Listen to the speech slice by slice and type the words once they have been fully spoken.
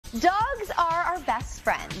Dogs are our best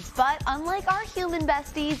friends, but unlike our human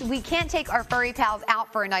besties, we can't take our furry pals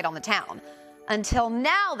out for a night on the town. Until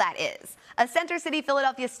now, that is. A Center City,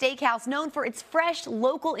 Philadelphia steakhouse known for its fresh,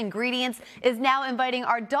 local ingredients is now inviting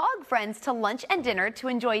our dog friends to lunch and dinner to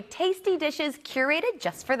enjoy tasty dishes curated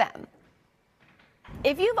just for them.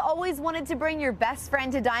 If you've always wanted to bring your best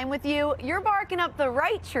friend to dine with you, you're barking up the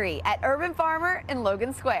right tree at Urban Farmer in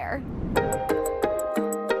Logan Square.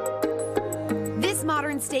 This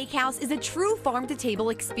modern steakhouse is a true farm-to-table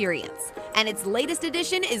experience, and its latest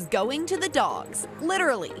addition is going to the dogs,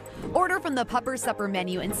 literally. Order from the Pupper Supper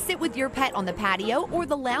menu and sit with your pet on the patio or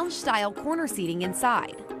the lounge-style corner seating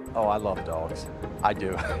inside. Oh, I love dogs. I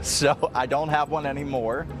do. So I don't have one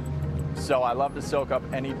anymore, so I love to soak up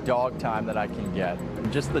any dog time that I can get.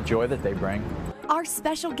 Just the joy that they bring. Our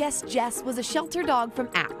special guest, Jess, was a shelter dog from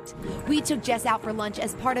ACT. We took Jess out for lunch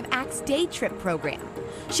as part of ACT's day trip program.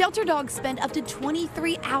 Shelter dogs spend up to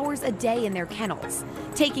 23 hours a day in their kennels.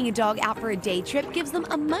 Taking a dog out for a day trip gives them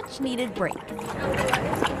a much-needed break.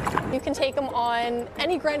 You can take them on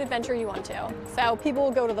any grand adventure you want to. So people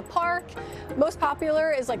will go to the park. Most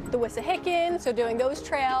popular is like the Wissahickon, so doing those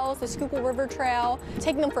trails, the Schuylkill River Trail,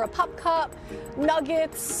 taking them for a pup cup,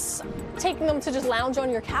 nuggets, taking them to just lounge on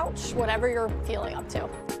your couch, whatever you're feeling up to.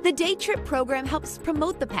 The day trip program helps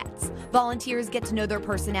promote the pets. Volunteers get to know their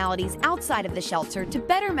personalities outside of the shelter to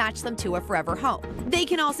better match them to a forever home. They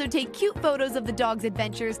can also take cute photos of the dog's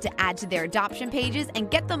adventures to add to their adoption pages and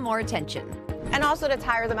get them more attention. And also to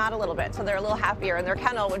tire them out a little bit so they're a little happier in their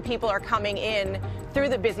kennel when people are coming in through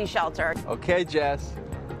the busy shelter. Okay, Jess,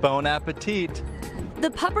 bon appetit. The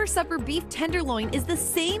Pupper Supper beef tenderloin is the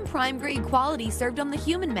same prime grade quality served on the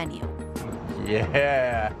human menu.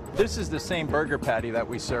 Yeah, this is the same burger patty that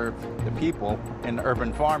we serve the people in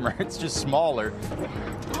Urban Farmer. It's just smaller.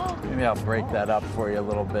 Maybe I'll break that up for you a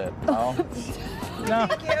little bit. Oh. No,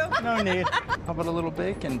 thank you. No need. How about a little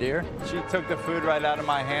bacon, dear? She took the food right out of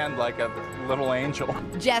my hand like a little angel.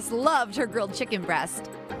 Jess loved her grilled chicken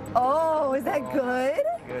breast. Oh, is that good?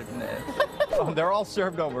 Goodness. Oh, they're all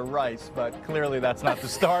served over rice, but clearly that's not the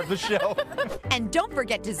star of the show. And don't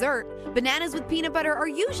forget dessert. Bananas with peanut butter are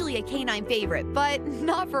usually a canine favorite, but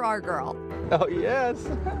not for our girl. Oh, yes.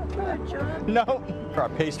 No. Our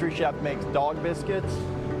pastry chef makes dog biscuits.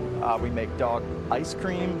 We make dog ice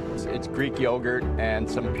cream. It's Greek yogurt and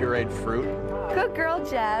some pureed fruit. Good girl,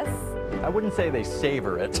 Jess. I wouldn't say they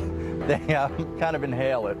savor it. They kind of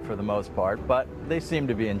inhale it for the most part, but they seem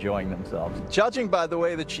to be enjoying themselves. Judging by the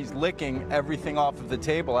way that she's licking everything off of the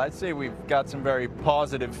table, I'd say we've got some very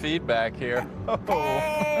positive feedback here. Oh.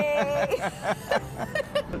 Hey.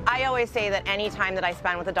 I always say that any time that I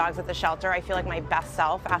spend with the dogs at the shelter, I feel like my best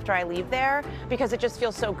self after I leave there because it just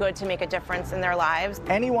feels so good to make a difference in their lives.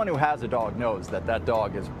 Anyone who has a dog knows that that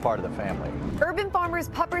dog is part of the family. Urban Farmer's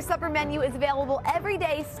Pupper Supper menu is available every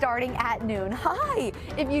day starting at noon. Hi!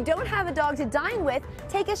 If you don't have a dog to dine with,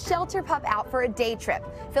 take a shelter pup out for a day trip.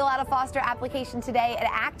 Fill out a foster application today at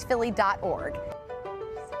actphilly.org.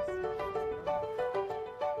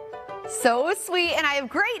 So sweet, and I have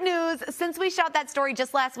great news. Since we shot that story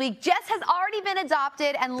just last week, Jess has already been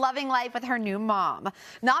adopted and loving life with her new mom.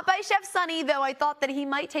 Not by Chef Sonny, though I thought that he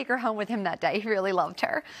might take her home with him that day. He really loved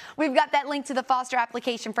her. We've got that link to the foster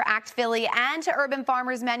application for ACT Philly and to Urban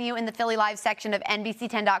Farmer's menu in the Philly Live section of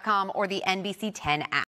NBC10.com or the NBC10 app.